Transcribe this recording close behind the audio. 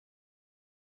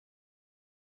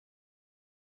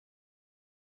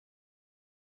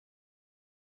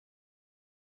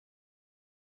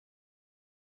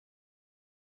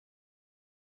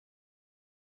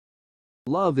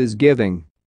Love is giving.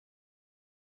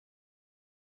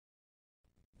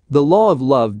 The law of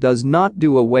love does not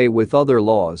do away with other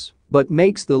laws, but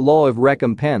makes the law of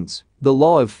recompense, the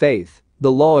law of faith,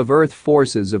 the law of earth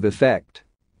forces of effect.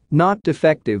 Not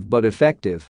defective but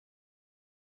effective.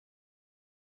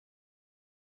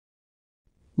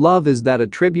 Love is that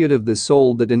attribute of the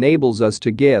soul that enables us to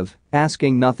give,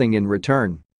 asking nothing in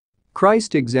return.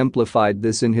 Christ exemplified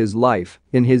this in his life,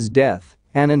 in his death,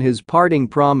 and in his parting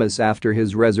promise after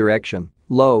his resurrection.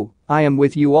 Lo, I am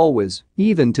with you always,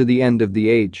 even to the end of the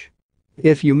age.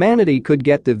 If humanity could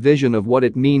get the vision of what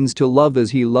it means to love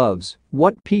as he loves,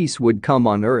 what peace would come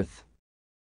on earth?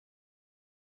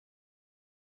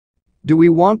 Do we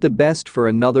want the best for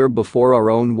another before our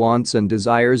own wants and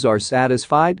desires are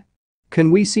satisfied? Can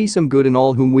we see some good in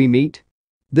all whom we meet?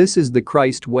 This is the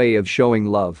Christ way of showing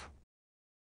love.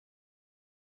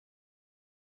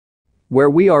 Where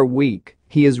we are weak,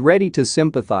 he is ready to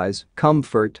sympathize,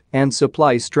 comfort, and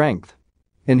supply strength.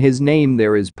 In his name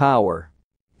there is power.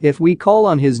 If we call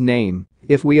on his name,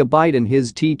 if we abide in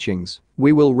his teachings,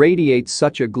 we will radiate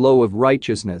such a glow of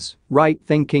righteousness, right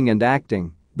thinking and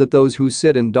acting, that those who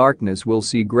sit in darkness will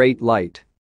see great light.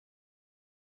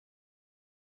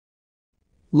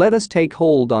 Let us take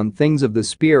hold on things of the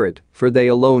Spirit, for they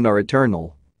alone are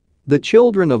eternal. The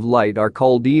children of light are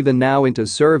called even now into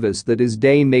service that his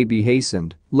day may be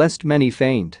hastened, lest many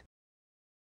faint.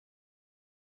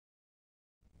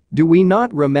 Do we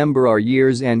not remember our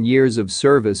years and years of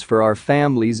service for our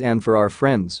families and for our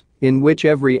friends, in which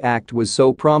every act was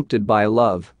so prompted by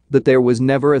love that there was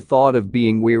never a thought of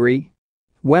being weary?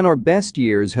 When our best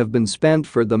years have been spent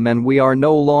for them and we are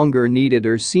no longer needed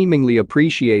or seemingly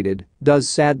appreciated, does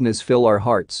sadness fill our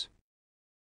hearts?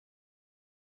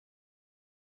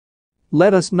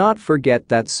 Let us not forget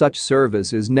that such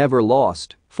service is never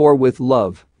lost, for with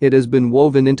love, it has been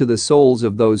woven into the souls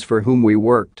of those for whom we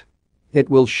worked. It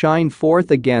will shine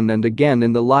forth again and again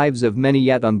in the lives of many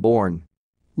yet unborn.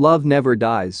 Love never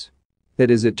dies. It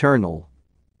is eternal.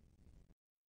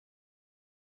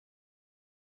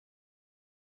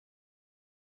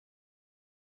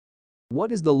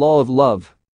 What is the law of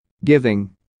love?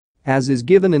 Giving. As is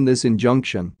given in this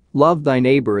injunction, love thy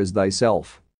neighbor as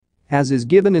thyself. As is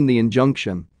given in the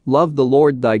injunction, love the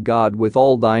Lord thy God with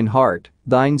all thine heart,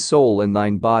 thine soul and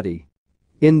thine body.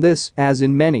 In this, as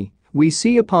in many, we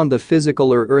see upon the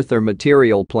physical or earth or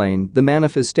material plane the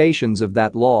manifestations of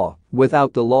that law,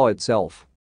 without the law itself.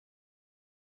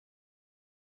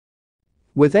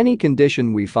 With any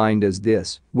condition we find as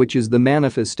this, which is the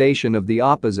manifestation of the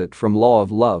opposite from law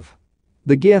of love.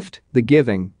 The gift, the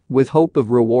giving, with hope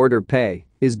of reward or pay,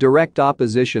 is direct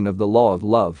opposition of the law of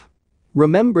love.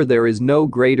 Remember, there is no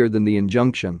greater than the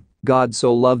injunction, God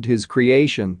so loved his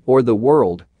creation, or the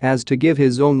world, as to give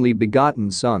his only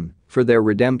begotten Son, for their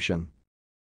redemption.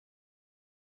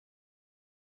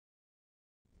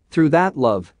 Through that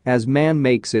love, as man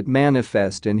makes it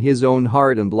manifest in his own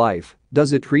heart and life,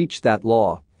 does it reach that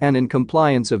law, and in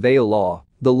compliance of a law,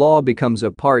 the law becomes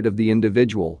a part of the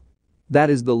individual. That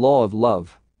is the law of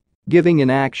love. Giving in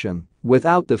action,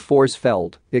 without the force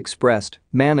felt, expressed,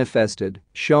 manifested,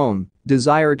 shown,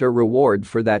 desired or reward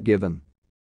for that given.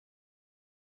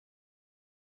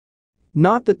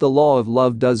 Not that the law of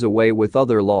love does away with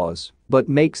other laws, but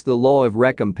makes the law of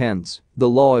recompense, the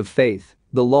law of faith,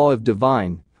 the law of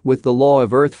divine, with the law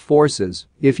of earth forces,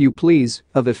 if you please,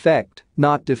 of effect,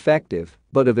 not defective,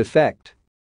 but of effect.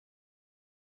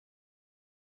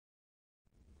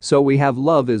 So we have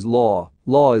love is law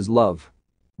is love.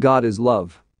 God is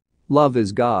love. Love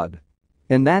is God.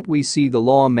 In that we see the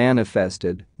law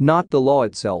manifested, not the law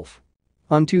itself.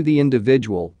 Unto the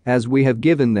individual, as we have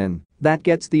given then, that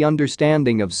gets the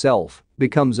understanding of self,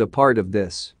 becomes a part of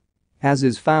this. As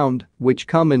is found, which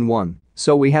come in one,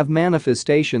 so we have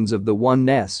manifestations of the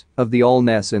oneness, of the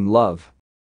allness in love.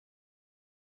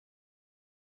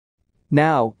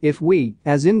 Now, if we,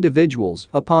 as individuals,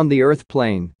 upon the earth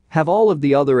plane, have all of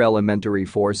the other elementary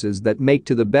forces that make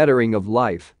to the bettering of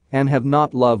life, and have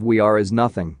not love, we are as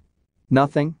nothing.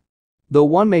 Nothing? Though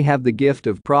one may have the gift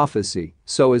of prophecy,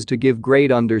 so as to give great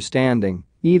understanding,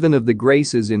 even of the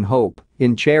graces in hope,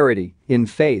 in charity, in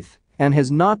faith, and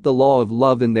has not the law of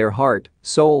love in their heart,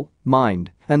 soul, mind,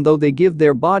 and though they give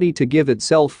their body to give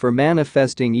itself for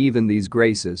manifesting even these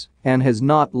graces, and has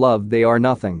not love, they are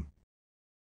nothing.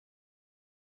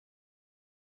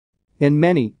 In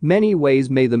many, many ways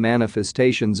may the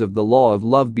manifestations of the law of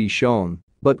love be shown,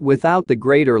 but without the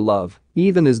greater love,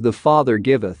 even as the Father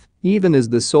giveth, even as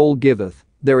the soul giveth,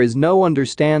 there is no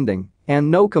understanding and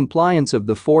no compliance of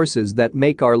the forces that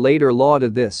make our later law to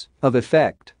this, of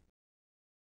effect.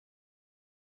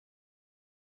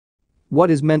 What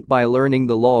is meant by learning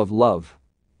the law of love?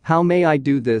 How may I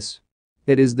do this?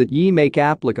 It is that ye make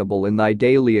applicable in thy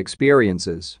daily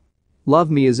experiences. Love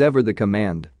me is ever the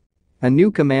command. A new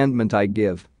commandment I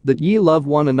give, that ye love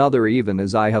one another even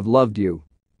as I have loved you.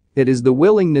 It is the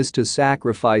willingness to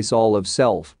sacrifice all of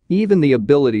self, even the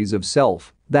abilities of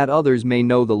self, that others may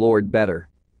know the Lord better.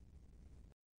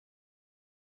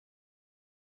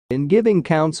 In giving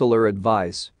counsel or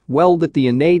advice, well that the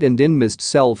innate and inmost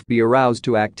self be aroused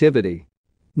to activity.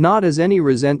 Not as any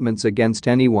resentments against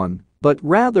anyone, but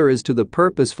rather as to the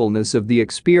purposefulness of the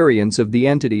experience of the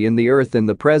entity in the earth in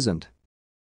the present.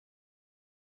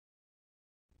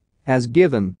 As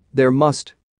given, there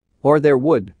must, or there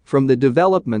would, from the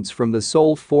developments from the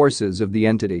soul forces of the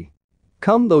entity,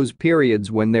 come those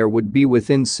periods when there would be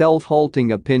within self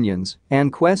halting opinions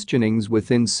and questionings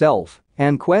within self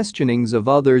and questionings of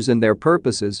others and their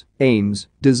purposes, aims,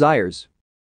 desires.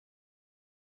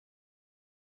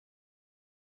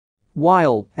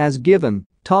 While, as given,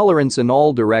 tolerance in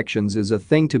all directions is a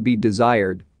thing to be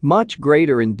desired, much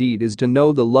greater indeed is to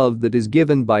know the love that is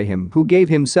given by him who gave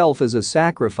himself as a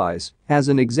sacrifice, as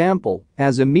an example,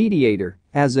 as a mediator,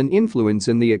 as an influence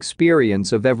in the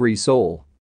experience of every soul.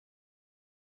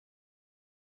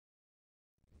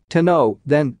 To know,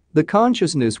 then, the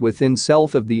consciousness within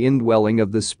self of the indwelling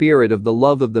of the spirit of the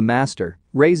love of the Master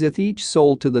raiseth each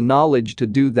soul to the knowledge to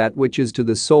do that which is to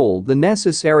the soul the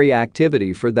necessary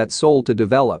activity for that soul to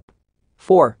develop.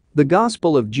 For, the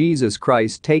gospel of Jesus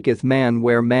Christ taketh man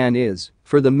where man is,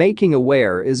 for the making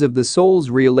aware is of the soul's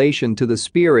relation to the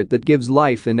spirit that gives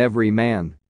life in every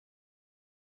man.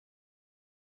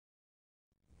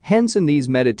 Hence in these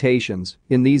meditations,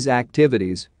 in these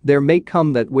activities, there may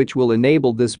come that which will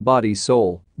enable this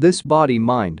body-soul, this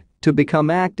body-mind, to become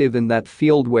active in that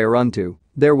field whereunto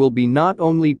there will be not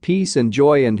only peace and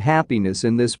joy and happiness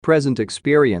in this present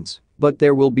experience, but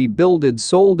there will be builded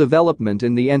soul development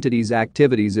in the entity's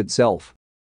activities itself.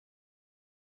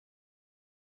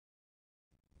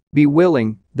 Be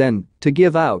willing, then, to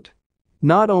give out,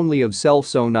 not only of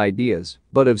self's own ideas,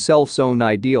 but of self's own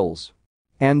ideals.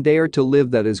 And dare to live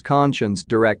that as conscience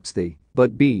directs thee,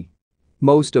 but be,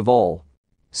 most of all,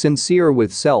 sincere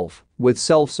with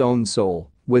self's own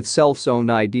soul, with self's own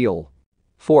ideal.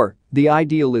 For, the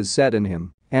ideal is set in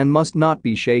him, and must not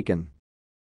be shaken.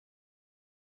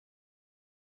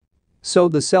 So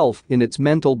the self, in its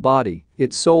mental body,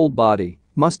 its soul body,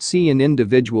 must see in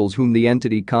individuals whom the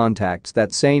entity contacts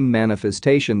that same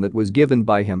manifestation that was given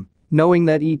by him, knowing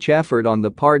that each effort on the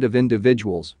part of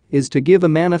individuals is to give a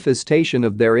manifestation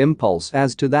of their impulse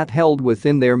as to that held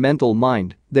within their mental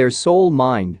mind, their soul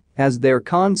mind, as their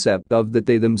concept of that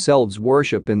they themselves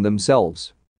worship in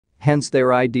themselves. Hence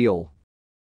their ideal.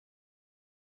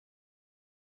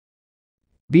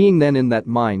 Being then in that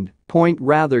mind, point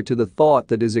rather to the thought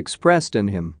that is expressed in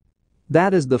him.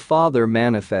 That is the Father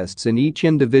manifests in each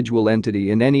individual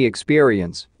entity in any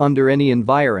experience, under any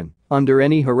environment, under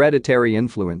any hereditary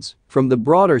influence, from the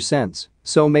broader sense,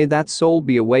 so may that soul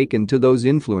be awakened to those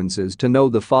influences to know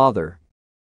the Father.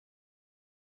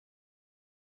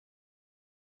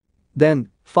 Then,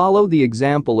 follow the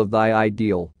example of thy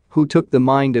ideal, who took the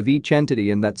mind of each entity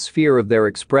in that sphere of their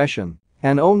expression,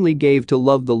 and only gave to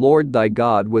love the Lord thy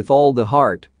God with all the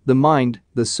heart, the mind,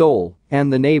 the soul,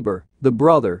 and the neighbor, the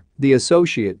brother, the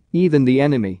associate, even the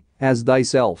enemy, as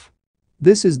thyself.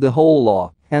 This is the whole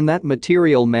law, and that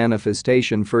material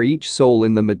manifestation for each soul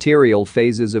in the material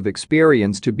phases of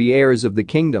experience to be heirs of the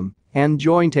kingdom, and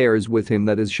joint heirs with him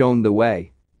that has shown the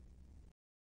way.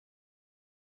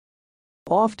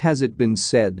 Oft has it been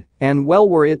said, and well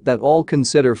were it that all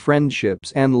consider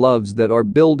friendships and loves that are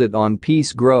builded on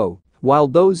peace grow, while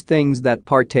those things that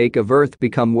partake of earth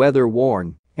become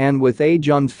weather-worn, and with age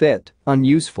unfit,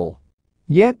 unuseful.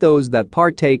 Yet those that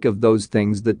partake of those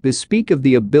things that bespeak of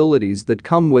the abilities that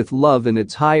come with love in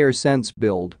its higher sense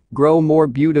build, grow more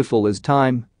beautiful as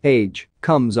time, age,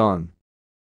 comes on.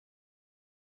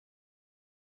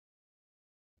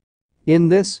 In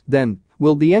this, then,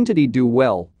 will the entity do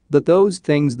well, that those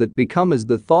things that become as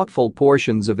the thoughtful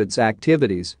portions of its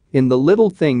activities, in the little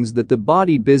things that the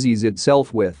body busies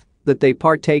itself with, that they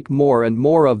partake more and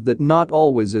more of that not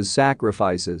always as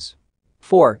sacrifices.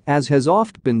 For, as has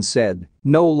oft been said,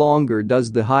 no longer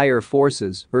does the higher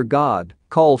forces, or God,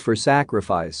 call for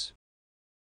sacrifice.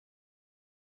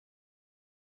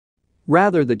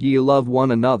 Rather that ye love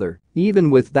one another, even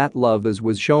with that love as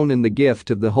was shown in the gift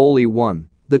of the Holy One,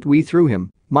 that we through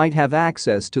him might have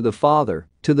access to the Father,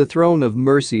 to the throne of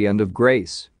mercy and of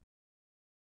grace.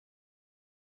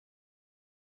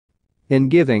 In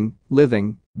giving,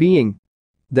 living, being,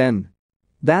 then,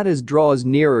 That is, draws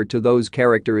nearer to those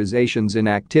characterizations in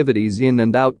activities in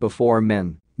and out before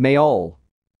men, may all,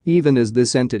 even as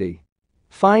this entity,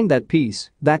 find that peace,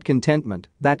 that contentment,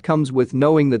 that comes with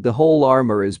knowing that the whole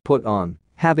armor is put on,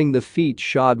 having the feet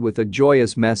shod with a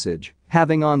joyous message,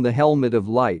 having on the helmet of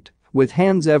light, with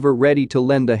hands ever ready to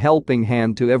lend a helping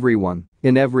hand to everyone,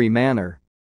 in every manner.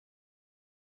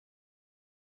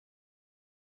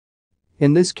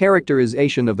 In this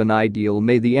characterization of an ideal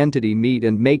may the entity meet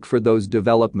and make for those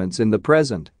developments in the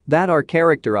present that are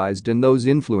characterized in those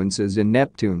influences in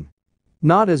Neptune.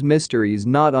 Not as mysteries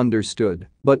not understood,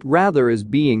 but rather as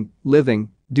being,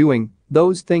 living, doing,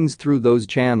 those things through those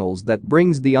channels that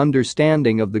brings the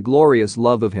understanding of the glorious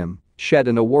love of Him, shed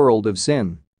in a world of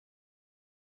sin.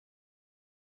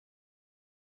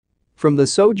 From the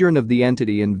sojourn of the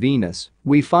entity in Venus,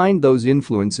 we find those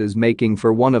influences making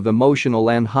for one of emotional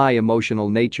and high emotional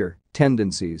nature,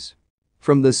 tendencies.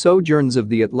 From the sojourns of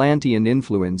the Atlantean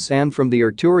influence and from the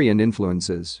Arcturian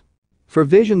influences. For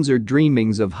visions or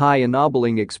dreamings of high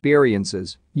ennobling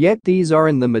experiences, yet these are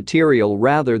in the material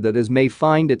rather that as may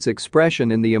find its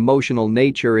expression in the emotional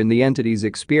nature in the entity's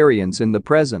experience in the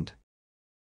present.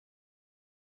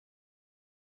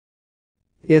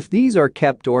 If these are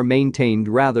kept or maintained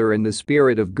rather in the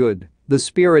spirit of good, the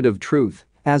spirit of truth,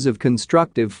 as of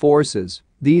constructive forces,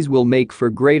 these will make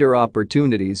for greater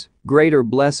opportunities, greater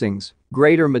blessings,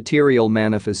 greater material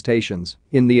manifestations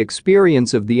in the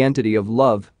experience of the entity of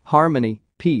love, harmony,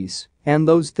 peace, and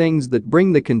those things that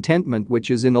bring the contentment which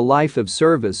is in a life of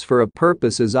service for a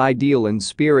purpose as ideal and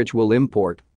spiritual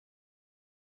import.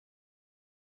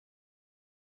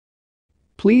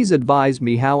 Please advise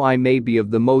me how I may be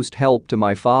of the most help to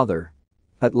my father.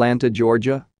 Atlanta,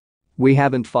 Georgia. We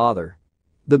haven't father.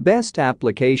 The best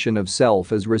application of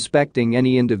self as respecting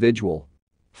any individual,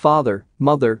 father,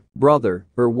 mother, brother,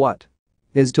 or what,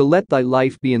 is to let thy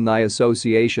life be in thy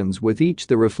associations with each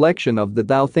the reflection of that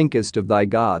thou thinkest of thy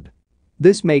God.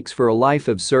 This makes for a life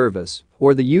of service,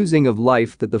 or the using of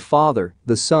life that the Father,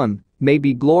 the Son, may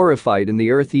be glorified in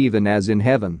the earth even as in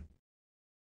heaven.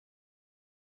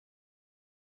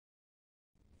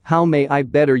 How may I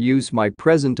better use my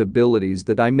present abilities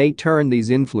that I may turn these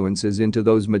influences into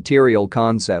those material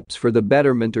concepts for the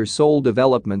betterment or soul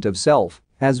development of self,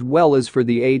 as well as for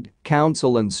the aid,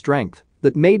 counsel and strength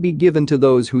that may be given to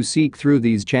those who seek through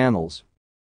these channels?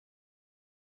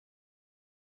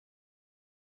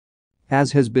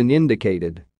 As has been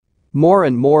indicated, more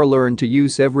and more learn to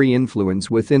use every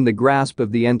influence within the grasp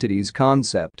of the entity's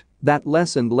concept, that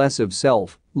less and less of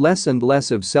self, less and less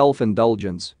of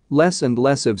self-indulgence, less and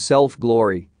less of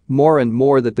self-glory, more and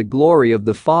more that the glory of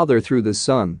the Father through the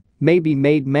Son may be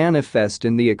made manifest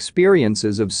in the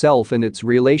experiences of self and its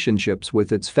relationships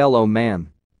with its fellow man.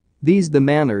 These the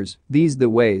manners, these the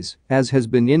ways, as has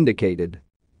been indicated.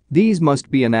 These must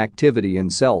be an activity in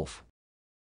self.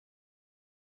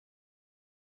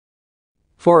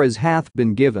 For as hath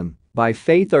been given, by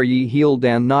faith are ye healed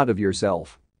and not of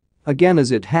yourself. Again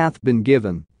as it hath been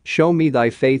given, show me thy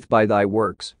faith by thy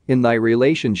works, in thy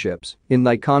relationships, in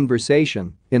thy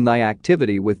conversation, in thy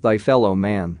activity with thy fellow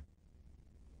man.